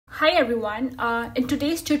Hi everyone, in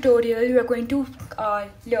today's tutorial we are going to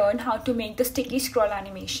learn how to make the sticky scroll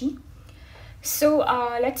animation. So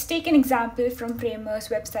let's take an example from Framer's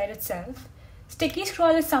website itself. Sticky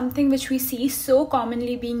scroll is something which we see so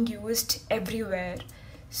commonly being used everywhere.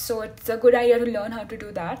 So it's a good idea to learn how to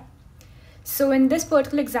do that. So in this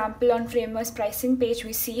particular example on Framer's pricing page,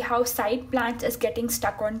 we see how site plans is getting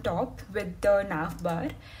stuck on top with the nav bar.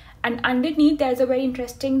 And underneath there's a very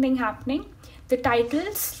interesting thing happening. The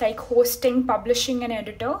titles like hosting, publishing and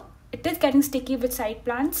editor, it is getting sticky with site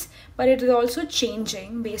plans, but it is also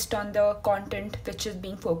changing based on the content which is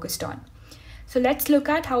being focused on. So let's look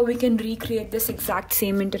at how we can recreate this exact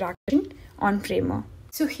same interaction on Framer.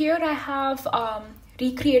 So here I have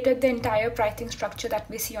recreated the entire pricing structure that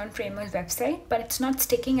we see on Framer's website, but it's not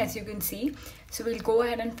sticking as you can see. So we'll go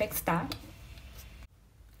ahead and fix that.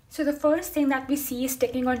 So the first thing that we see is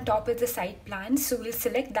sticking on top is the site plans. So we'll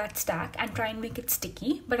select that stack and try and make it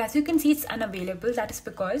sticky. But as you can see, it's unavailable. That is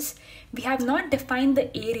because we have not defined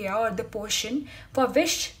the area or the portion for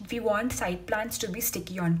which we want site plans to be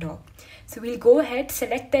sticky on top. So we'll go ahead,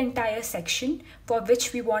 select the entire section for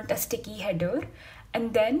which we want a sticky header.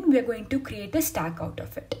 And then we're going to create a stack out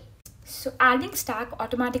of it. So adding stack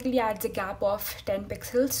automatically adds a gap of 10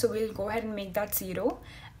 pixels. So we'll go ahead and make that 0.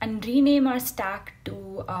 And rename our stack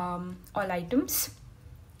to all items.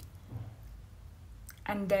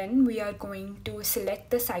 And then we are going to select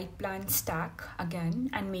the site plan stack again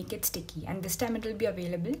and make it sticky. And this time it will be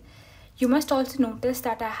available. You must also notice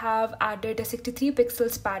that I have added a 63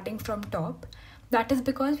 pixels padding from top. That is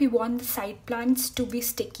because we want the site plans to be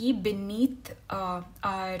sticky beneath our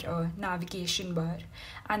navigation bar.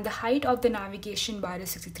 And the height of the navigation bar is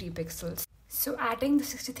 63 pixels. So adding the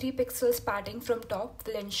 63 pixels padding from top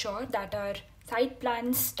will ensure that our site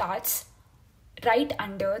plan starts right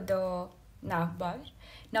under the nav bar.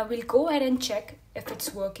 Now we'll go ahead and check if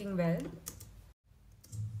it's working well.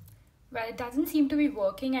 Well, it doesn't seem to be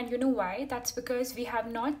working, and you know why? That's because we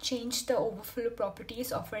have not changed the overflow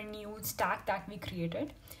properties of our new stack that we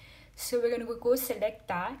created. So we're going to go select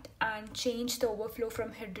that and change the overflow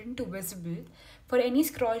from hidden to visible. For any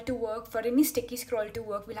scroll to work, for any sticky scroll to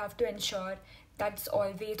work, we'll have to ensure that's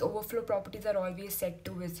always overflow properties are always set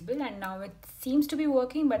to visible. And now it seems to be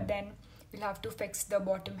working, but then we'll have to fix the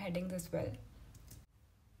bottom headings as well.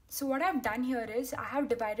 So what I've done here is I have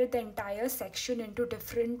divided the entire section into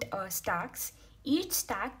different stacks. Each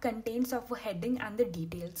stack contains of a heading and the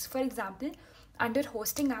details. For example, under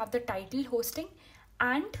hosting, I have the title hosting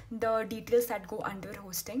and the details that go under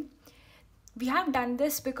hosting. We have done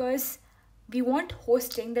this because we want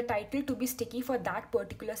hosting, the title, to be sticky for that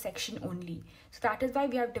particular section only. So that is why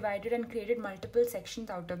we have divided and created multiple sections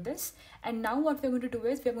out of this. And now what we're going to do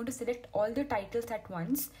is we're going to select all the titles at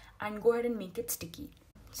once and go ahead and make it sticky.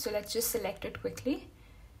 So let's just select it quickly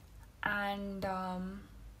and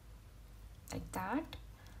like that.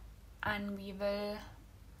 And we will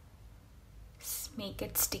make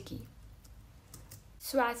it sticky.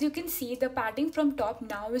 So as you can see, the padding from top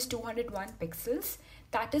now is 201 pixels.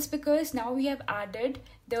 That is because now we have added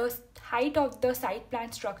the height of the site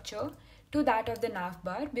plan structure to that of the nav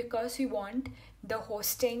bar, because we want the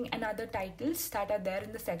hosting and other titles that are there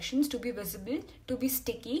in the sections to be visible, to be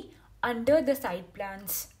sticky under the site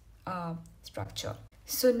plans structure.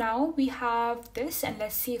 So now we have this, and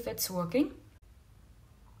let's see if it's working.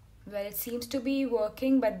 Well, it seems to be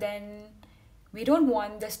working, but then we don't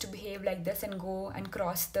want this to behave like this and go and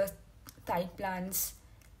cross the site plans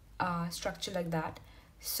structure like that.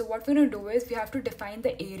 So what we're going to do is we have to define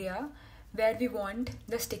the area where we want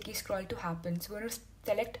the sticky scroll to happen. So we're going to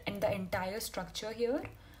select the entire structure here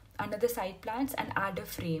under the site plans and add a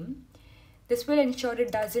frame. This will ensure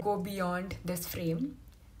it doesn't go beyond this frame,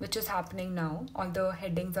 which is happening now. All the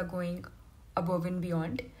headings are going above and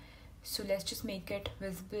beyond. So let's just make it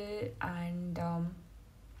visible and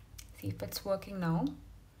see if it's working now.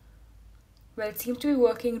 Well, it seems to be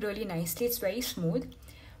working really nicely. It's very smooth.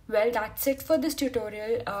 Well, that's it for this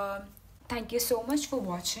tutorial. Thank you so much for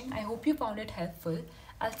watching. I hope you found it helpful.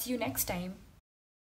 I'll see you next time.